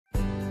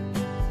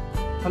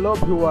Hello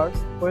viewers,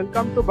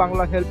 welcome to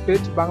Bangla help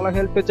page. Bangla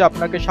help পেজে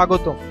আপনাকে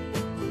স্বাগতম।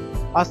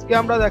 আজকে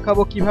আমরা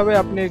দেখাবো কিভাবে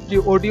আপনি একটি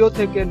অডিও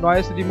থেকে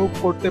নয়েজ রিমুভ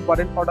করতে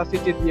পারেন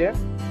অডাসিটি দিয়ে।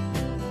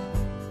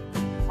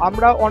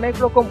 আমরা অনেক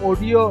রকম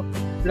অডিও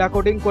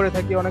রেকর্ডিং করে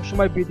থাকি, অনেক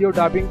সময় ভিডিও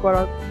ডাবিং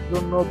করার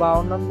জন্য বা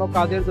অন্যান্য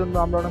কাজের জন্য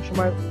আমরা অনেক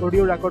সময়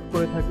অডিও রেকর্ড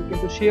করে থাকি,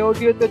 কিন্তু সেই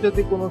অডিওতে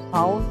যদি কোনো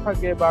সাউন্ড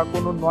থাকে বা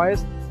কোনো নয়েজ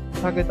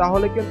থাকে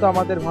তাহলে কিন্তু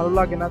আমাদের ভালো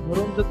লাগে না।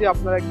 ধরুন যদি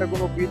আপনার একটা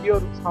কোনো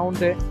ভিডিওর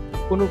সাউন্ডে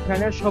কোনো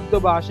ফ্যানের শব্দ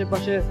বা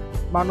আশেপাশে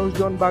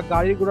মানুষজন বা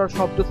গাড়ি ঘোড়ার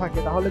শব্দ থাকে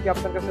তাহলে কি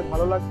আপনার কাছে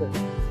ভালো লাগবে?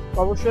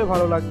 অবশ্যই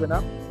ভালো লাগবে না।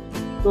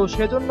 তো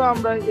সেজন্য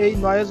আমরা এই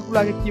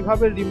নয়েজগুলোকে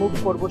কিভাবে রিমুভ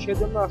করব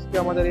সেজন্য আজকে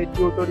আমাদের এই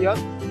টিউটোরিয়াল।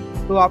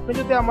 তো আপনি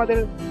যদি আমাদের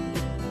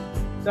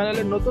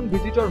চ্যানেলের নতুন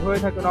ভিজিটর হয়ে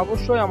থাকেন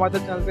অবশ্যই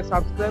আমাদের চ্যানেলকে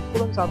সাবস্ক্রাইব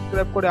করুন,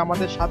 সাবস্ক্রাইব করে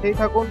আমাদের সাথেই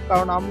থাকুন,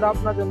 কারণ আমরা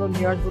আপনার জন্য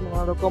নিয়ে আসবো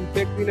নানা রকম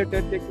tech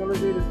related,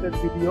 technology related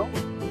video.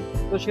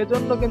 তো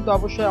সেজন্য কিন্তু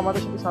অবশ্যই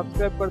আমাদের সাথে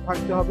সাবস্ক্রাইব করে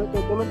থাকতে হবে। তো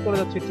চলুন চলে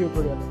যাচ্ছি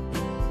টিউটোরিয়ালে।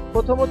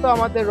 প্রথমত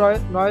আমাদের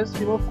নয়েজ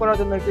রিমুভ করার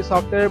জন্য একটি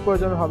সফটওয়্যারের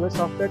প্রয়োজন হবে।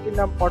 সফটওয়্যারটির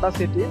নাম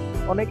অডাসিটি।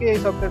 অনেকেই এই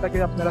সফটওয়্যারটাকে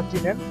আপনারা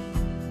চিনেন।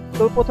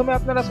 তো প্রথমে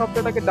আপনারা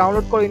সফটওয়্যারটাকে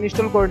ডাউনলোড করে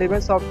ইনস্টল করে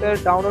নেবেন।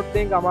 সফটওয়্যার ডাউনলোড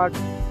লিঙ্ক আমার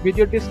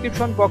ভিডিও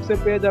ডিসক্রিপশন বক্সে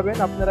পেয়ে যাবেন।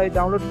 আপনারা এই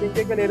ডাউনলোড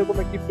লিঙ্কে গেলে এরকম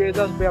একটি পেজ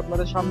আসবে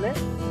আপনাদের সামনে।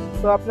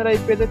 তো আপনারা এই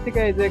পেজের থেকে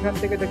এই যে এখান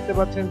থেকে দেখতে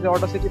পাচ্ছেন যে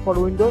অডাসিটি ফর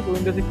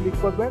উইন্ডোজে ক্লিক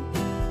করবেন।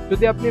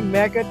 যদি আপনি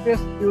ম্যাক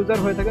অ্যাড্রেস ইউজার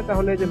হয়ে থাকেন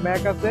তাহলে এই যে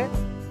ম্যাক আছে,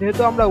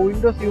 যেহেতু আমরা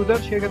উইন্ডোজ ইউজার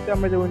সেক্ষেত্রে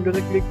আমরা যে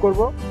উইন্ডোজে ক্লিক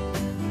করব।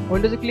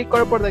 উইন্ডোজে ক্লিক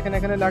করার পর দেখেন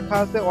এখানে লেখা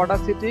আছে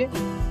অডাসিটি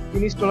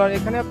ইনস্টলার।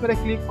 এখানে আপনারা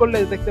ক্লিক করলে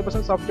দেখতে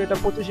পাচ্ছেন সফটওয়্যারটা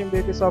 25 MB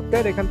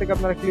সফটওয়্যার। এখান থেকে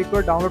আপনারা ক্লিক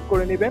করে ডাউনলোড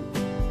করে নেবেন।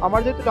 আমার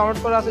যেহেতু ডাউনলোড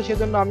করা আছে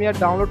সেজন্য আমি আর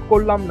ডাউনলোড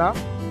করলাম না।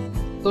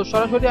 তো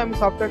সরাসরি আমি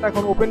সফটওয়্যারটা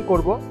এখন ওপেন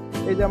করব।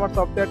 এই যে আমার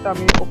সফটওয়্যারটা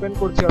আমি ওপেন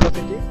করছি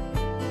অডাসিটি।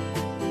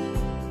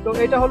 তো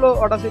এটা হলো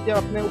অডাসিটি।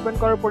 আপনি ওপেন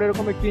করার পরে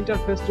এরকম একটি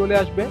ইন্টারফেস চলে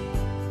আসবে।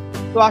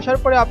 তো আসার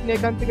পরে আপনি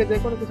এখান থেকে যে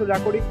কোনো কিছু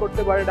রেকর্ডিং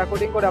করতে পারেন,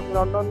 রেকর্ডিং করে আপনারা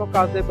অন্যান্য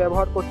কাজে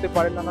ব্যবহার করতে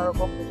পারেন, নানা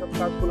রকম যেসব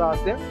কাজগুলো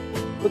আছে।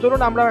 তো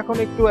চলুন আমরা এখন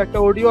একটা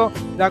অডিও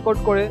রেকর্ড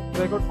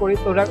করি।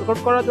 তো রেকর্ড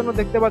করার জন্য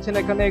দেখতে পাচ্ছেন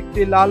এখানে একটি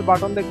লাল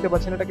বাটন দেখতে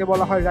পাচ্ছেন, এটাকে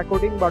বলা হয়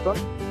রেকর্ডিং বাটন।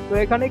 তো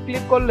এখানে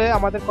ক্লিক করলে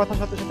আমাদের কথার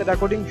সাথে সাথে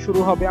রেকর্ডিং শুরু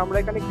হবে। আমরা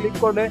এখানে ক্লিক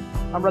করলে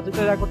আমরা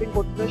যেটা রেকর্ডিং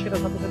করতে চাই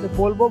সেটার সাথে সাথে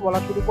বলা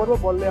শুরু করবো,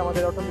 বললে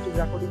আমাদের অটোমেটিক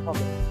রেকর্ডিং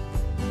হবে।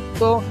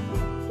 তো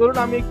চলুন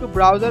আমি একটু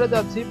ব্রাউজারে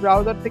যাচ্ছি।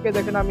 ব্রাউজার থেকে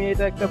দেখেন আমি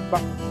এটা একটা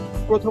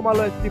প্রথম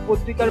আলো একটি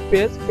পত্রিকার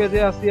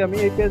পেজে আছি। আমি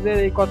এই পেজের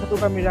এই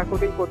কথাটুকু আমি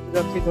রেকর্ডিং করতে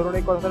যাচ্ছি। ধরুন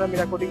এই কথাটা আমি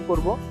রেকর্ডিং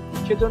করব,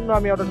 সেজন্য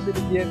আমি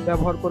অডাসিটি দিয়ে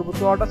ব্যবহার করব।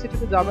 তো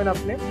অডাসিটিতে যাবেন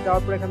আপনি,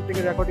 যাওয়ার পর এখান থেকে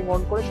রেকর্ডিং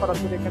অন করে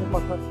সরাসরি এখানে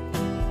কথা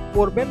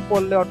করবেন,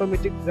 বললে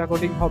অটোমেটিক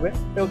রেকর্ডিং হবে।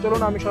 তো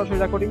চলুন আমি সরাসরি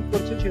রেকর্ডিং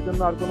করছি, সেজন্য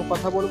আর কোনো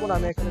কথা বলবো না।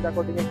 আমি এখানে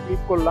রেকর্ডিং এ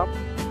ক্লিক করলাম।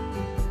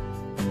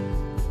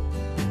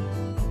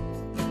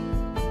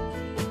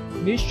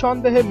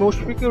 নিঃসন্দেহে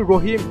মুশফিকুর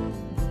রহিম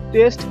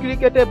টেস্ট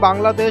ক্রিকেটে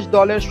বাংলাদেশ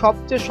দলের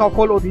সবচেয়ে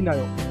সফল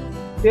অধিনায়ক।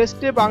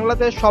 টেস্টে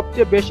বাংলাদেশ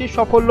সবচেয়ে বেশি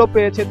সাফল্য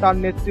পেয়েছে তার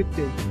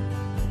নেতৃত্বে।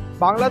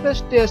 বাংলাদেশ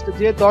টেস্ট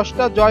যে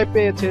 10টা জয়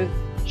পেয়েছে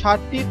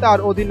 7টি তার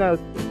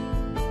অধিনায়কত্বে।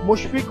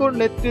 মুশফিকুর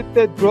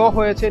নেতৃত্বে ড্র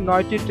হয়েছে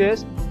 9টি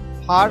টেস্ট,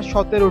 হার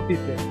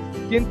 17টিতে।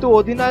 কিন্তু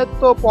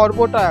অধিনায়ত্ব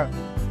পর্বটা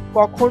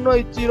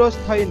কখনোই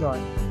চিরস্থায়ী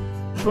নয়।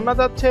 শোনা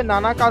যাচ্ছে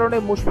নানা কারণে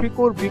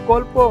মুশফিকুর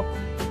বিকল্প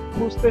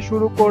খুঁজতে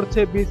শুরু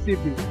করছে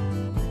বিসিবি।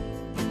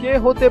 কে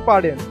হতে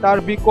পারেন তার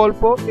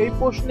বিকল্প? এই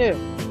প্রশ্নে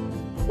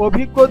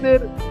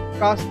অভিজ্ঞদের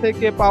কাছ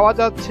থেকে পাওয়া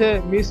যাচ্ছে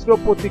মিশ্র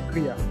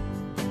প্রতিক্রিয়া।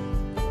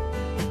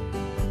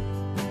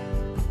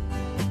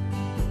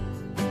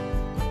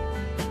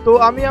 তো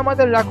আমি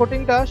আমাদের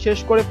রেকর্ডিংটা শেষ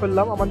করে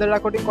ফেললাম। আমাদের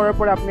রেকর্ডিং করার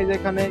পরে আপনি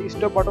যেখানে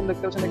স্টপ বাটন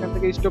দেখতে পাচ্ছেন এখান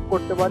থেকে স্টপ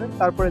করতে পারেন।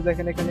 তারপরে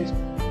দেখেন এখানে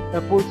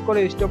পুশ করে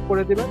স্টপ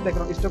করে দিবেন।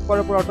 দেখেন স্টপ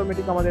করার পর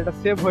অটোমেটিক আমাদের এটা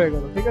সেভ হয়ে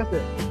গেল, ঠিক আছে।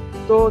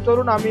 তো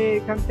চলুন আমি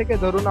এখান থেকে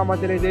ধরুন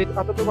আমাদের এই যে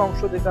এতটুকু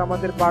অংশ যেটা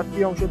আমাদের বাড়তি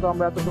অংশ, তো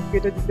আমরা এতটুকু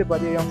কেটে দিতে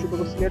পারি। এই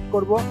অংশটুকু সিলেক্ট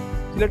করব।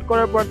 সিলেক্ট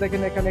করার পর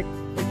দেখেন এখানে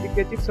একটি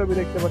কেচির ছবি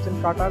দেখতে পাচ্ছেন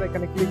কাটার,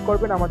 এখানে ক্লিক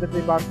করবেন। আমাদের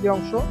যে বাড়তি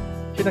অংশ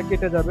সেটা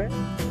কেটে যাবে,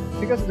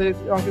 ঠিক আছে। যে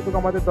অংশটুকু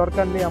আমাদের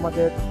দরকার নেই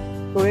আমাদের।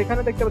 তো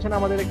এখানে দেখতে পাচ্ছেন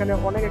আমাদের এখানে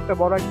অনেক একটা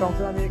বড় একটা অংশ,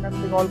 আমি এখান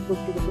থেকে অল্প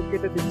কিছু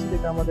কেটে দিচ্ছি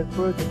যেটা আমাদের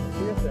প্রয়োজন,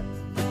 ঠিক আছে।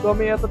 তো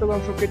আমি এতটুকু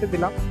অংশ কেটে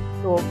দিলাম।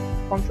 তো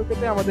অংশ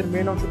কেটে আমাদের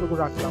মেন অংশটুকু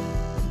রাখলাম।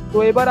 তো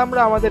এবার আমরা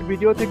আমাদের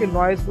ভিডিও থেকে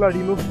নয়েজগুলো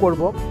রিমুভ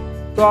করব।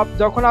 তো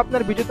যখন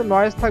আপনার ভিডিওতে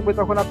নয়েজ থাকবে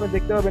তখন আপনি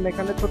দেখতে পাবেন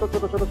এখানে ছোট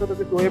ছোট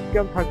কিছু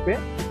ওয়েবক্যাম থাকবে,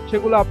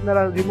 সেগুলো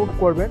আপনারা রিমুভ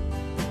করবেন।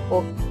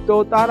 তো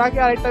তার আগে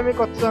আরেকটা আমি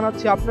কথা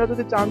জানাচ্ছি, আপনারা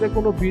যদি চান যে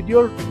কোনো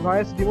ভিডিওর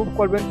নয়েজ রিমুভ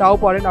করবেন তাও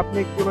পারেন। আপনি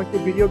কোনো একটি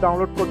ভিডিও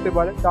ডাউনলোড করতে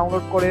পারেন।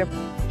 ডাউনলোড করে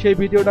সেই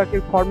ভিডিওটাকে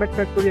ফরম্যাট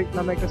ফ্যাক্টরি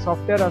নামে একটা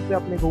সফটওয়্যার আছে,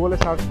 আপনি গুগলে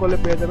সার্চ করলে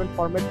পেয়ে যাবেন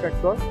ফরম্যাট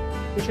ফ্যাক্টর।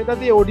 তো সেটা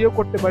দিয়ে অডিও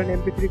করতে পারেন,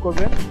 MP3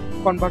 করবেন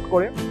কনভার্ট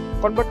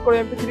করে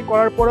MP3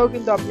 করার পরেও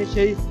কিন্তু আপনি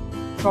সেই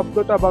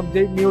শব্দটা বা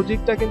যেই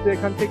মিউজিকটা কিন্তু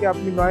এখান থেকে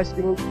আপনি নয়েজ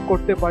রিমুভ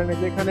করতে পারেন।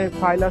 যেখানে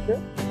ফাইল আছে,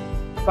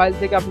 ফাইল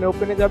থেকে আপনি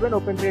ওপেনে যাবেন,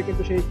 ওপেন থেকে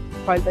কিন্তু সেই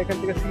ফাইলটা এখান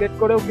থেকে সিলেক্ট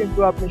করেও কিন্তু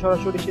আপনি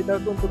সরাসরি সেটার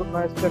কিন্তু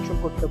নয়েজ রিডাকশন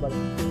করতে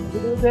পারেন।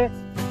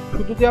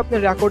 শুধু যে আপনি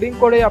রেকর্ডিং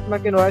করে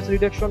আপনাকে নয়েজ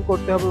রিডাকশন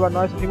করতে হবে বা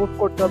নয়েজ রিমুভ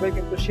করতে হবে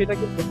কিন্তু সেটা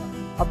কিন্তু না।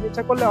 আপনি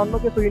ইচ্ছা করলে অন্য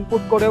কিছু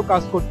ইনপুট করেও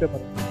কাজ করতে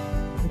পারেন।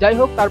 যাই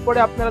হোক, তারপরে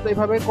আপনারা তো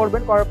এইভাবে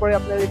করবেন, করার পরে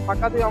আপনার এই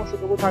ফাঁকা যে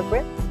অংশটুকু থাকবে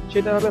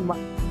সেটা ভাবে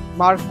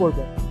মার্ক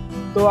করবেন।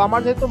 তো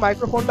আমার যেহেতু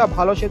মাইক্রোফোনটা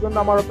ভালো সেজন্য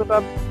আমার অতটা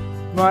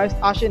নয়েজ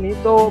আসেনি,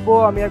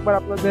 তবুও আমি একবার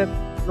আপনাদের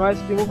নয়েজ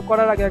রিমুভ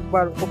করার আগে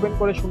একবার ওপেন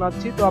করে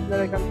শোনাচ্ছি। তো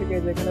আপনারা এখান থেকে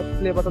যেখানে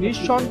প্লে বাটন,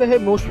 নিঃসন্দেহে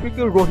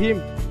মুশফিকুর রহিম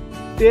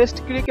টেস্ট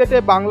ক্রিকেটে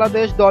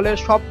বাংলাদেশ দলের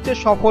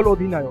সবচেয়ে সফল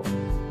অধিনায়ক।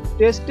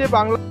 টেস্টে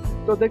বাংলা,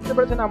 তো দেখতে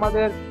পাচ্ছেন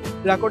আমাদের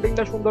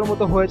রেকর্ডিংটা সুন্দর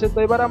মতো হয়েছে। তো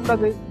এবার আমরা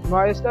যে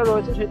নয়েজটা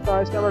রয়েছে সেই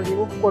নয়েজটা আমরা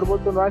রিমুভ করবো।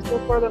 তো নয়েজ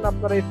রিমুভ করার জন্য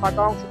আপনার এই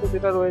ফাঁকা অংশটা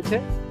যেটা রয়েছে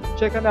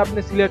সেখানে আপনি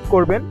সিলেক্ট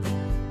করবেন।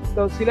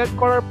 তো সিলেক্ট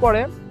করার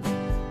পরে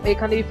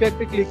এখানে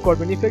ইফেক্টে ক্লিক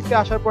করবেন। ইফেক্টে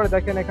আসার পরে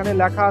দেখেন এখানে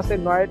লেখা আছে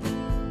নয়েজ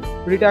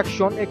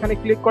রিডাকশন, এখানে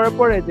ক্লিক করার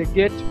পরে যে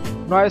গেট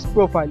নয়েজ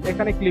প্রোফাইল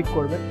এখানে ক্লিক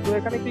করবেন। তো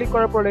এখানে ক্লিক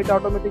করার পরে এটা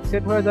অটোমেটিক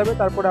সেট হয়ে যাবে।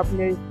 তারপরে আপনি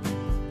এই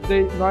যে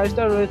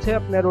নয়েজটা রয়েছে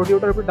আপনার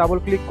অডিওটার উপর ডাবল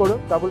ক্লিক করুন।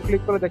 ডাবল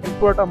ক্লিক করে দেখেন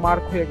পুরোটা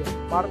মার্ক হয়ে গেছে।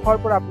 মার্ক হওয়ার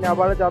পর আপনি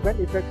আবার যাবেন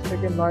ইফেক্ট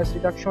থেকে নয়েজ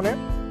রিডাকশনে।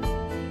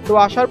 তো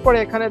আসার পরে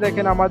এখানে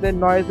দেখেন আমাদের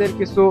নয়েজের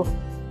কিছু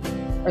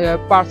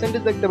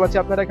পার্সেন্টেজ দেখতে পাচ্ছি,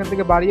 আপনারা এখান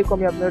থেকে বাড়িয়ে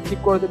কমিয়ে আপনারা ঠিক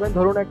করে দেবেন।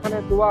 ধরুন এখানে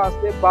দেওয়া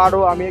আছে 12,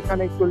 আমি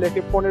এখানে একটু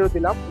লিখে 15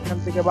 দিলাম এখান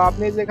থেকে, বা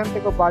আপনি যেখান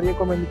থেকে বাড়িয়ে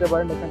কমিয়ে নিতে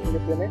পারেন এখান থেকে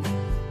টেনে।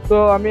 তো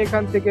আমি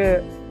এখান থেকে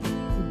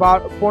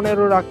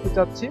 15 রাখতে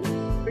চাচ্ছি,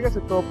 ঠিক আছে।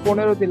 তো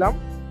 15 দিলাম।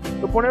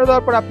 তো 15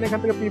 দেওয়ার পর আপনি এখান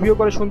থেকে প্রিভিউ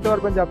করে শুনতে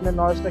পারবেন যে আপনার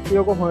নয়েজটা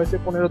কিরকম হয়েছে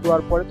 15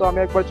 দেওয়ার পরে। তো আমি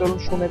একবার চলুন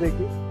শুনে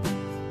দেখি।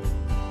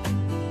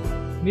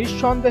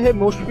 নিঃসন্দেহে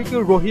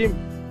মুশফিকুর রহিম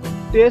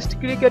টেস্ট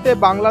ক্রিকেটে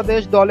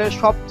বাংলাদেশ দলের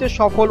সবচেয়ে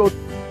সফল।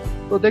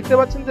 তো দেখতে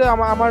পাচ্ছেন যে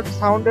আমার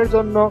সাউন্ডের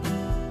জন্য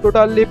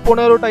টোটালি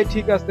 15টাই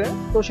ঠিক আছে।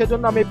 তো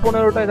সেজন্য আমি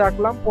 15টাই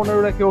রাখলাম,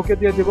 15 রেখে ওকে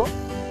দিয়ে দিব।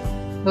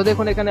 তো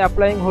দেখুন এখানে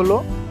অ্যাপ্লাইং হলো,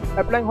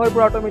 অ্যাপ্লাইং হওয়ার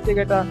পর অটোমেটিক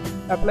এটা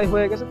অ্যাপ্লাই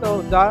হয়ে গেছে। তো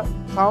যা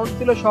সাউন্ড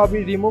ছিল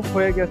সবই রিমুভ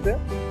হয়ে গেছে।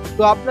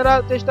 তো আপনারা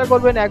চেষ্টা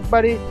করবেন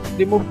একবারই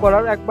রিমুভ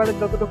করার, একবারে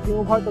যতটুকু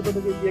রিমুভ হয়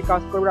ততটুকু দিয়ে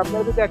কাজ করবেন।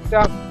 আপনারা যদি একটা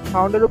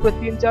সাউন্ডের উপরে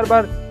 3-4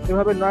 বার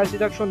এভাবে নয়েজ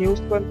রিডাকশন ইউজ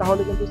করেন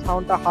তাহলে কিন্তু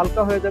সাউন্ডটা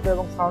হালকা হয়ে যাবে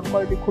এবং সাউন্ড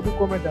কোয়ালিটি খুবই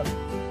কমে যাবে।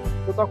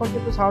 তো তখন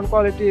কিন্তু সাউন্ড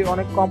কোয়ালিটি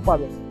অনেক কম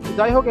পাবে।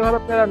 যাই হোক, এভাবে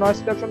আপনারা নয়েজ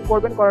রিডাকশন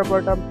করবেন, করার পর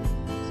এটা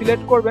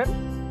সিলেক্ট করবেন।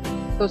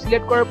 তো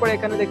সিলেক্ট করার পরে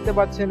এখানে দেখতে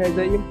পাচ্ছেন এই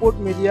যে ইনপুট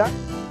মিডিয়া,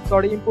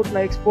 সরি ইনপুট না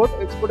এক্সপোর্ট,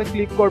 এক্সপোর্টে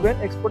ক্লিক করবেন।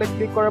 এক্সপোর্টে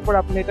ক্লিক করার পর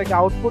আপনি এটাকে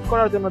আউটপুট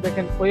করার জন্য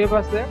দেখেন ওয়েভ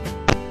আছে।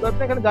 তো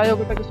আপনি এখানে যাই হোক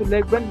এটা কিছু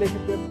লিখবেন, লিখে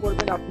সেভ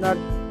করবেন আপনার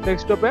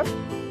ডেস্কটপে।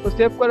 তো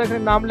সেভ করে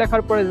এখানে নাম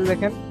লেখার পরে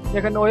দেখেন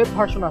এখানে ওয়েব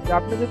ভার্সন আছে।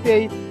 আপনি যদি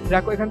এই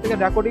এখান থেকে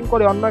রেকর্ডিং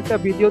করে অন্য একটা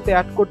ভিডিওতে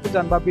অ্যাড করতে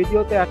চান বা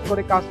ভিডিওতে অ্যাড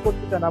করে কাজ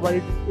করতে চান আবার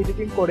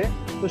এডিটিং করে,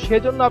 তো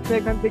সেজন্য আপনি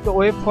এখান থেকে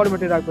ওয়েব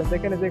ফরম্যাটে রাখবেন।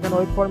 দেখেন যেখানে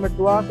ওয়েব ফরম্যাট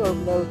দেওয়া আছে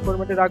ওয়েব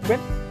ফরম্যাটে রাখবেন।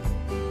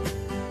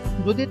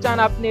 যদি চান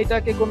আপনি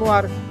এটাকে কোনো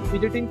আর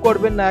এডিটিং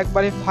করবেন না,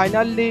 একবারে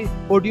ফাইনালি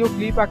অডিও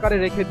ক্লিপ আকারে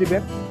রেখে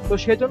দিবেন, তো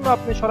সেজন্য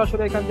আপনি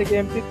সরাসরি এখান থেকে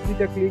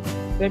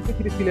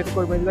MP3 সিলেক্ট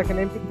করবেন। দেখেন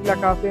MP3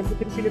 লেখা আছে,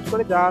 MP3 সিলেক্ট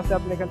করে যা আছে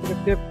আপনি এখান থেকে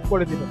সেভ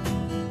করে দিবেন,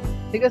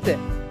 ঠিক আছে।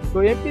 তো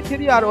MP3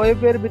 আর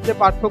ওয়েবের ভিতরে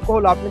পার্থক্য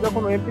হলো আপনি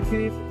যখন MP3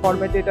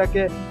 ফরম্যাটে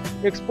এটাকে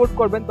এক্সপোর্ট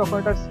করবেন তখন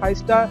এটার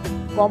সাইজটা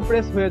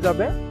কম্প্রেস হয়ে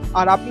যাবে,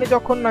 আর আপনি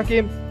যখন নাকি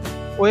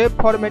ওয়েব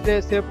ফরম্যাটে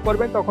সেভ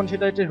করবেন তখন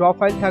সেটা একটি র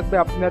ফাইল থাকবে।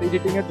 আপনার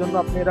এডিটিং এর জন্য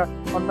আপনি এটা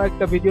অন্য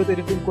একটা ভিডিওতে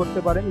এডিটিং করতে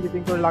পারেন,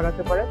 এডিটিং করে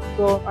লাগাতে পারেন।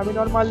 তো আমি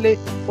নরমালি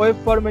ওয়েব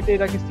ফরম্যাটে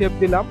এটাকে সেভ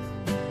দিলাম।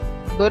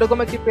 তো এরকম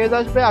একটি পেজ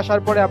আসবে,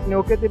 আসার পরে আপনি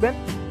ওকে দিবেন।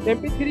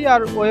 MP3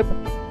 আর ওয়েব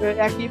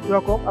একই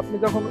রকম, আপনি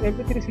যখন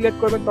MP3 সিলেক্ট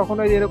করবেন তখন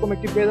এরকম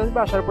একটি পেজ আসবে,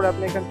 আসার পরে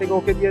আপনি এখান থেকে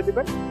ওকে দিয়ে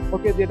দিবেন।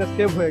 ওকে দিয়ে এটা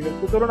সেভ হয়ে গেছে।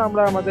 তো চলুন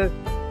আমরা আমাদের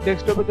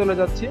ডেস্কটপে চলে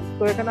যাচ্ছি।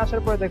 তো এখানে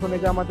আসার পরে দেখুন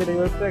এই যে আমাদের এই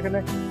ওয়েবটা এখানে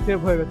সেভ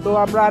হয়ে গেছে। তো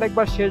আমরা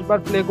আরেকবার শেষবার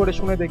প্লে করে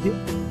শুনে দেখি।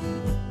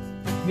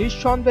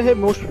 নিঃসন্দেহে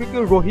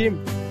মুশফিকুর রহিম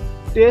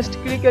টেস্ট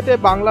ক্রিকেটে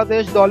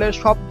বাংলাদেশ দলের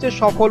সবচেয়ে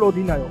সফল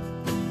অধিনায়ক।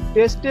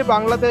 টেস্টে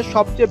বাংলাদেশ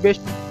সবচেয়ে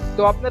বেশি।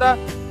 তো আপনারা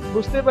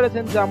বুঝতে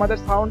পেরেছেন যে আমাদের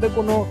সাউন্ডে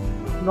কোনো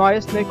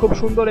নয়েজ নেই, খুব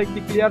সুন্দর একটি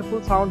ক্লিয়ারফুল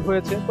সাউন্ড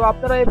হয়েছে। তো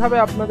আপনারা এইভাবে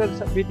আপনাদের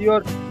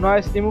ভিডিওর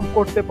নয়েজ রিমুভ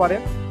করতে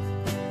পারেন।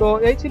 তো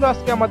এই ছিল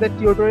আজকে আমাদের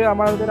টিউটোরিয়াল।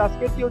 আমাদের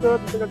আজকের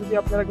টিউটোরিয়াল থেকে যদি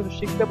আপনারা কিছু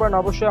শিখতে পারেন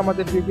অবশ্যই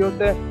আমাদের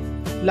ভিডিওতে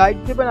লাইক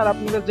দেবেন, আর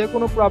আপনাদের যে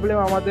কোনো প্রবলেম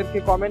আমাদেরকে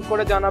কমেন্ট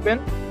করে জানাবেন।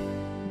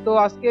 তো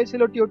আজকে এই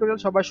ছিল টিউটোরিয়াল।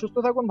 সবাই সুস্থ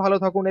থাকুন, ভালো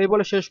থাকুন, এই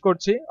বলে শেষ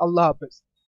করছি। আল্লাহ হাফেজ।